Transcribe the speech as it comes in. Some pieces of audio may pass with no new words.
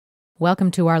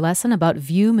Welcome to our lesson about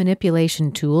view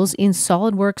manipulation tools in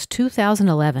SolidWorks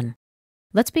 2011.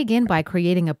 Let's begin by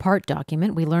creating a part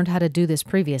document. We learned how to do this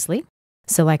previously.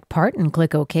 Select Part and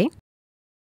click OK.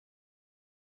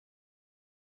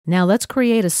 Now let's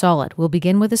create a solid. We'll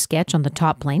begin with a sketch on the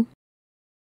top plane.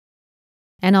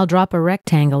 And I'll drop a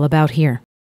rectangle about here.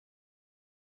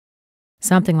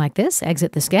 Something like this.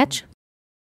 Exit the sketch.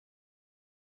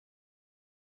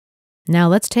 Now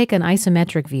let's take an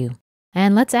isometric view.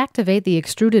 And let's activate the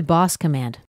Extruded Boss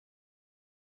command.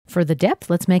 For the depth,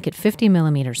 let's make it 50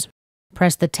 millimeters.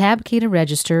 Press the Tab key to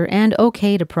register and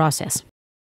OK to process.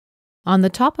 On the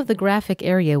top of the graphic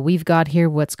area, we've got here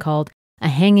what's called a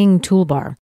hanging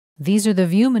toolbar. These are the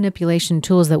view manipulation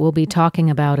tools that we'll be talking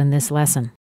about in this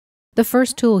lesson. The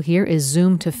first tool here is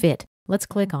Zoom to Fit. Let's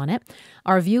click on it.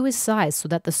 Our view is sized so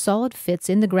that the solid fits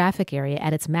in the graphic area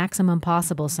at its maximum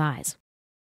possible size.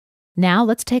 Now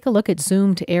let's take a look at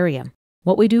Zoom to Area.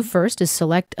 What we do first is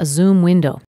select a zoom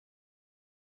window.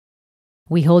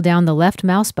 We hold down the left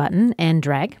mouse button and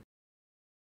drag.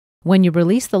 When you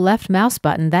release the left mouse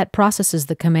button, that processes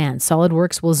the command.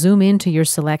 SolidWorks will zoom into your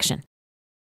selection.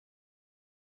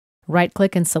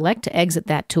 Right-click and select to exit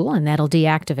that tool, and that'll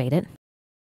deactivate it.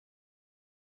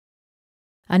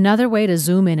 Another way to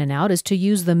zoom in and out is to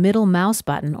use the middle mouse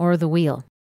button or the wheel.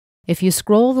 If you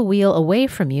scroll the wheel away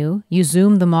from you, you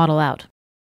zoom the model out.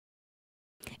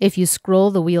 If you scroll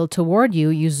the wheel toward you,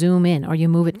 you zoom in or you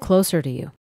move it closer to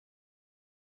you.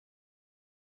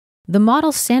 The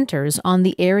model centers on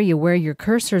the area where your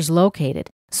cursor is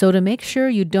located, so to make sure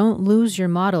you don't lose your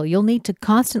model, you'll need to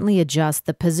constantly adjust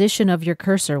the position of your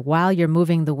cursor while you're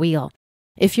moving the wheel.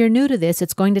 If you're new to this,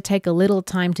 it's going to take a little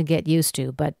time to get used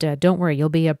to, but don't worry, you'll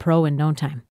be a pro in no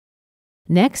time.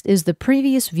 Next is the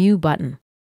Previous View button.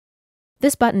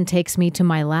 This button takes me to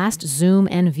my last zoom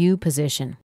and view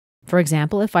position. For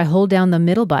example, if I hold down the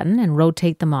middle button and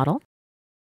rotate the model,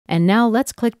 and now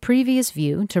let's click Previous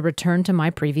View to return to my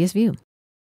previous view.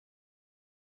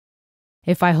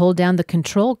 If I hold down the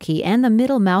Control key and the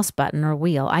middle mouse button or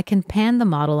wheel, I can pan the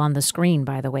model on the screen,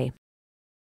 by the way.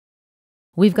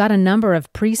 We've got a number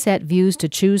of preset views to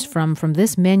choose from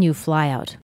this menu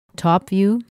flyout. Top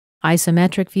view,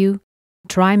 isometric view,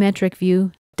 trimetric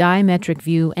view, dimetric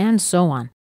view, and so on.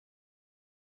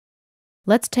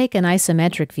 Let's take an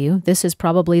isometric view. This is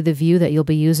probably the view that you'll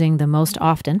be using the most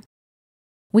often.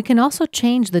 We can also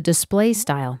change the display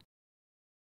style.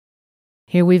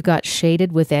 Here we've got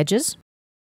shaded with edges,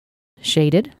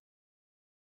 shaded,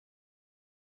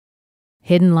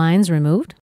 hidden lines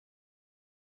removed,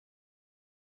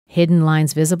 hidden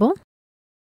lines visible.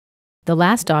 The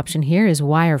last option here is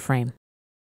wireframe.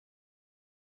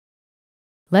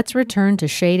 Let's return to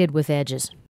shaded with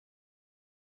edges.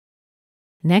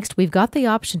 Next, we've got the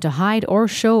option to hide or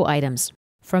show items.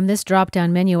 From this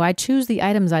drop-down menu, I choose the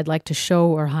items I'd like to show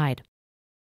or hide.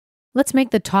 Let's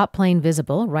make the top plane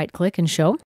visible. Right-click and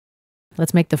show.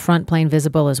 Let's make the front plane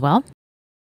visible as well.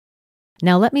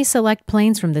 Now let me select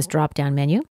planes from this drop-down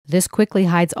menu. This quickly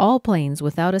hides all planes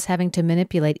without us having to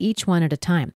manipulate each one at a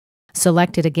time.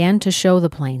 Select it again to show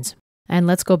the planes. And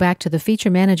let's go back to the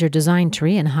Feature Manager design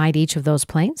tree and hide each of those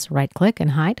planes. Right-click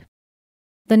and hide.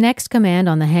 The next command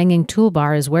on the hanging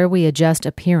toolbar is where we adjust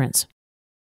appearance.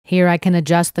 Here I can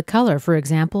adjust the color, for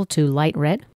example, to light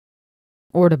red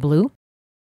or to blue.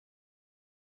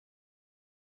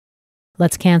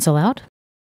 Let's cancel out.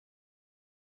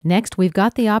 Next, we've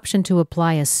got the option to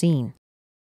apply a scene.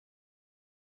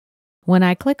 When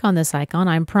I click on this icon,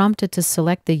 I'm prompted to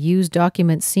select the Use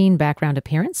Document Scene background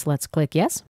appearance. Let's click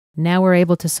Yes. Now we're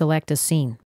able to select a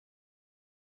scene.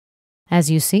 As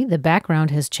you see, the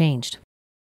background has changed.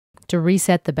 To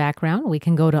reset the background, we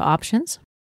can go to Options,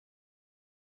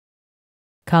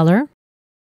 Color.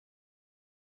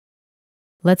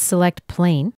 Let's select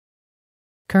Plane.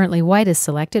 Currently white is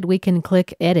selected. We can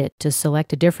click Edit to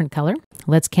select a different color.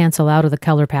 Let's cancel out of the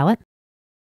color palette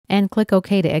and click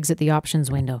OK to exit the options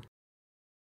window.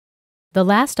 The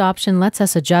last option lets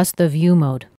us adjust the view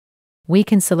mode. We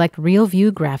can select Real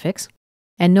View Graphics,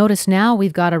 and notice now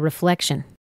we've got a reflection.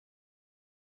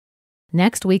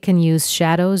 Next, we can use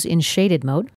shadows in shaded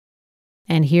mode,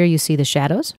 and here you see the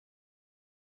shadows.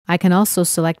 I can also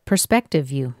select perspective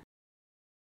view.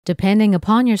 Depending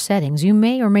upon your settings, you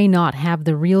may or may not have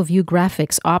the Real View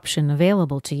Graphics option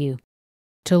available to you.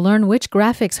 To learn which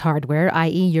graphics hardware,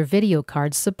 i.e. your video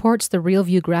card, supports the Real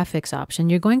View Graphics option,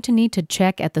 you're going to need to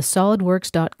check at the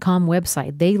SolidWorks.com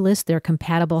website. They list their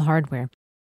compatible hardware.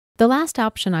 The last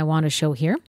option I want to show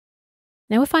here.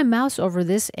 Now if I mouse over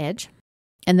this edge,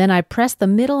 and then I press the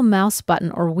middle mouse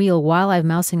button or wheel while I'm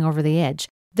mousing over the edge,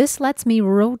 this lets me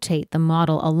rotate the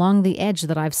model along the edge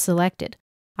that I've selected.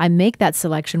 I make that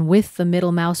selection with the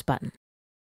middle mouse button.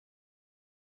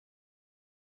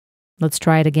 Let's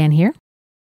try it again here.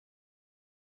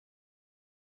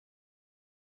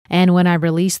 And when I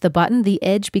release the button, the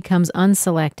edge becomes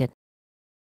unselected.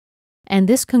 And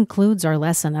this concludes our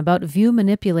lesson about view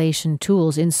manipulation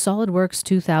tools in SolidWorks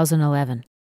 2011.